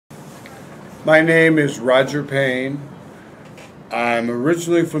My name is Roger Payne. I'm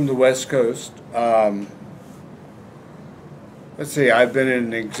originally from the West Coast. Let's see, I've been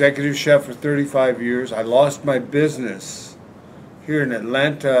an executive chef for 35 years. I lost my business here in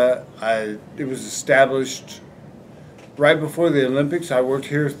Atlanta. It was established right before the Olympics. I worked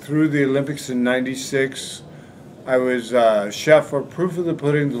here through the Olympics in '96. I was chef for Proof of the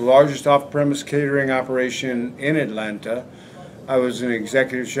Pudding, the largest off-premise catering operation in Atlanta. I was an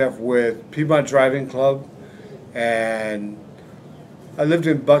executive chef with Piedmont Driving Club, and I lived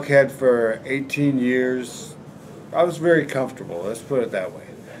in Buckhead for 18 years. I was very comfortable, let's put it that way.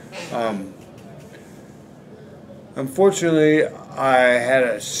 Unfortunately, I had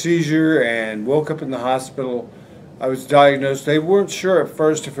a seizure and woke up in the hospital. I was diagnosed. They weren't sure at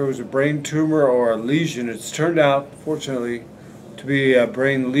first if it was a brain tumor or a lesion. It's turned out, fortunately, to be a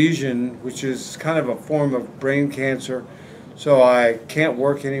brain lesion, which is kind of a form of brain cancer. So I can't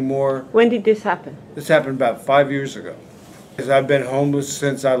work anymore. When did this happen? This happened about 5 years ago. Because I've been homeless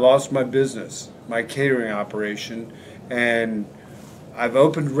since I lost my business, my catering operation, and I've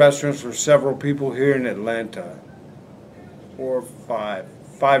opened restaurants for several people here in Atlanta. 4 or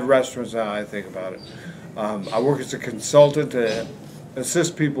 5 restaurants now I think about it. I work as a consultant to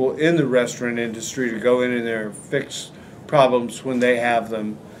assist people in the restaurant industry to go in there and fix problems when they have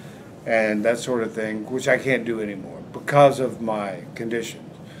them and that sort of thing, which I can't do anymore because of my conditions.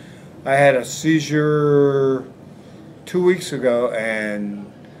 I had a seizure 2 weeks ago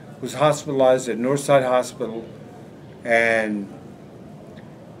and was hospitalized at Northside Hospital, and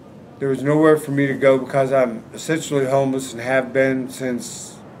there was nowhere for me to go because I'm essentially homeless and have been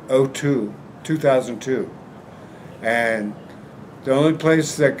since 2002. And the only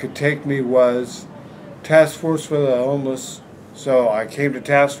place that could take me was Task Force for the Homeless. So I came to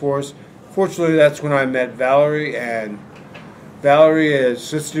Task Force. Fortunately, that's when I met Valerie, and Valerie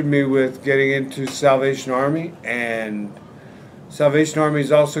assisted me with getting into Salvation Army, and Salvation Army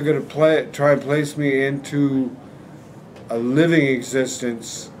is also going to try and place me into a living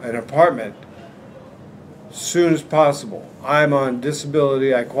existence, an apartment, as soon as possible. I'm on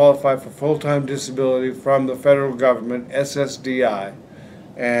disability. I qualify for full-time disability from the federal government, SSDI,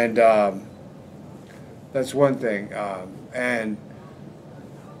 and that's one thing. And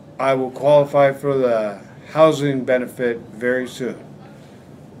I will qualify for the housing benefit very soon.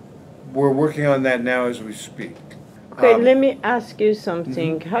 We're working on that now as we speak. Okay, let me ask you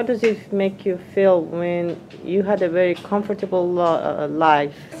something. How does it make you feel when you had a very comfortable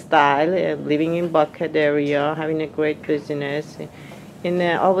lifestyle, living in Buckhead area, having a great business, and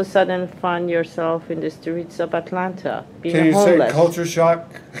all of a sudden find yourself in the streets of Atlanta, being Can you homeless? say culture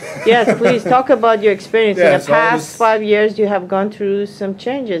shock? Yes, please talk about your experience. Yeah, in the so I past 5 years, you have gone through some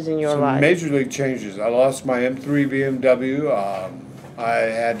changes in your Some life. major league changes. I lost my M3 BMW. I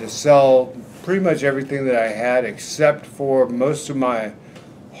had to sell pretty much everything that I had except for most of my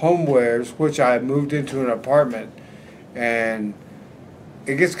homewares, which I moved into an apartment, and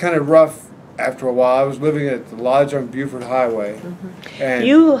it gets kind of rough after a while. I was living at the lodge on Buford Highway. And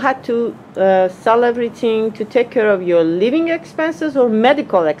You had to sell everything to take care of your living expenses or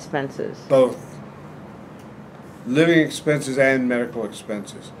medical expenses? both living expenses and medical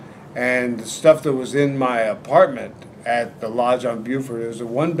expenses. And the stuff that was in my apartment at the lodge on Buford, it was a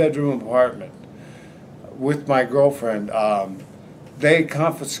one-bedroom apartment with my girlfriend. They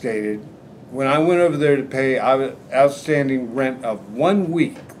confiscated. When I went over there to pay outstanding rent of 1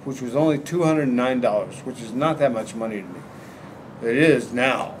 week, which was only $209, which is not that much money to me. It is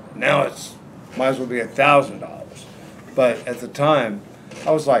now. Now it's might as well be $1,000. But at the time, I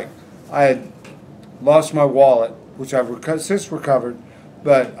was like, I had lost my wallet, which I've since recovered,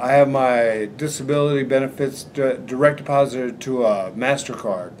 but I have my disability benefits direct deposited to a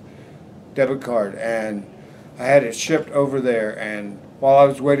MasterCard, debit card, and I had it shipped over there. And while I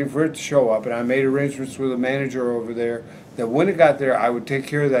was waiting for it to show up, and I made arrangements with a manager over there that when it got there, I would take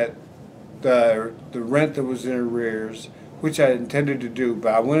care of that the rent that was in arrears, which I intended to do.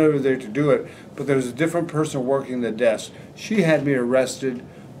 But I went over there to do it, but there was a different person working the desk. She had me arrested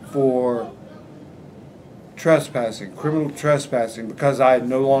for trespassing, criminal trespassing, because I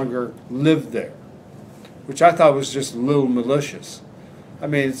no longer lived there, which I thought was just a little malicious. I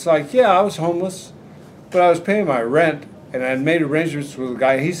mean, it's like, yeah, I was homeless, but I was paying my rent, and I had made arrangements with the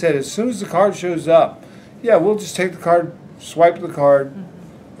guy. He said, as soon as the card shows up, yeah, we'll just take the card, swipe the card,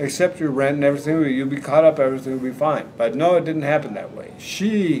 accept your rent and everything. You'll be caught up, everything will be fine. But no, it didn't happen that way.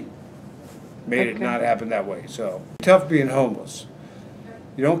 She made it not happen that way. So, tough being homeless.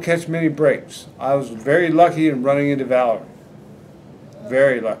 You don't catch many breaks. I was very lucky in running into Valerie.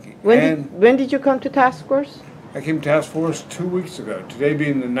 Very lucky. When did you come to task force? I came to task force 2 weeks ago. Today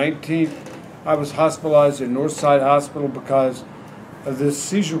being the 19th, I was hospitalized in Northside Hospital because of this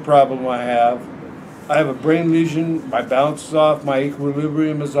seizure problem I have. I have a brain lesion, my balance is off, my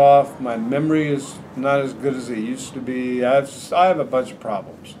equilibrium is off, my memory is not as good as it used to be. I have a bunch of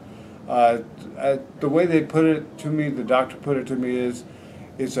problems. The way they put it to me, the doctor put it to me, is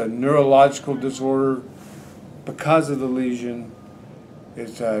it's a neurological disorder because of the lesion.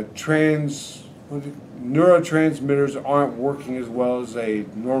 It's neurotransmitters aren't working as well as they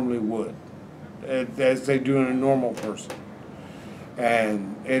normally would, as they do in a normal person.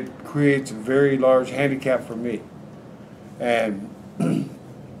 And it creates a very large handicap for me. And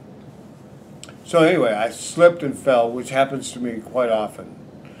so anyway, I slipped and fell, which happens to me quite often,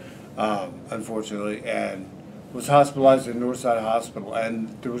 unfortunately, and was hospitalized at Northside Hospital,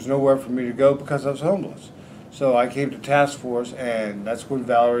 and there was nowhere for me to go because I was homeless. So I came to task force, and that's when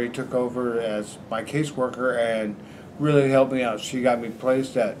Valerie took over as my caseworker and really helped me out. She got me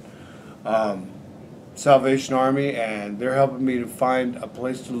placed at Salvation Army, and they're helping me to find a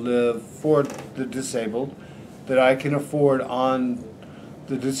place to live for the disabled that I can afford on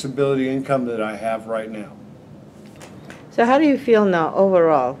the disability income that I have right now. So how do you feel now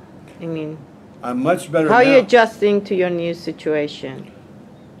overall? I mean, I'm much better how now. are you adjusting to your new situation?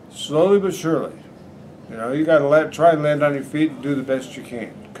 Slowly but surely. You know, you got to try and land on your feet and do the best you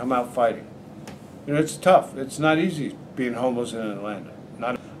can. Come out fighting. You know, it's tough. It's not easy being homeless in Atlanta.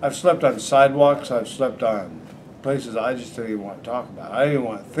 I've slept on sidewalks. I've slept on places I just didn't even want to talk about. I didn't even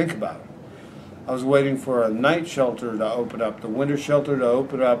want to think about it. I was waiting for a night shelter to open up, the winter shelter to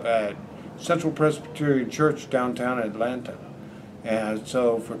open up at Central Presbyterian Church downtown Atlanta. And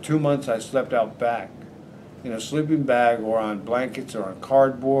so for 2 months I slept out back in a sleeping bag or on blankets or on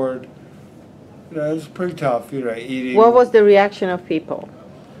cardboard. You know, it was pretty tough, you know, eating. What was the reaction of people?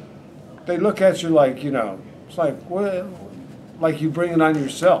 They look at you like, you know, it's like, what, like you bring it on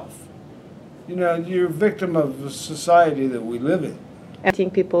yourself. You know, you're a victim of the society that we live in. I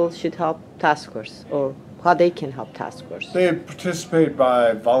think people should help task force, or how they can help task force. They participate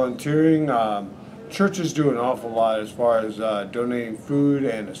by volunteering. Churches do an awful lot as far as donating food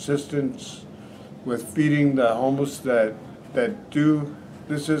and assistance with feeding the homeless that do.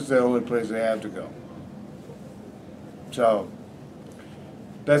 This is the only place they have to go. So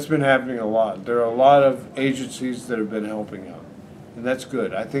that's been happening a lot. There are a lot of agencies that have been helping out, and that's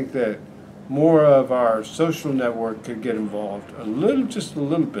good. I think that more of our social network could get involved just a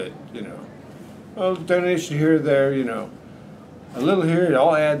little bit, you know. A donation here or there, you know. A little here, it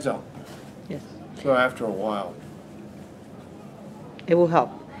all adds up. Yes. So after a while. It will help.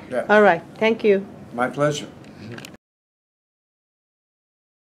 Yeah. All right. Thank you. My pleasure.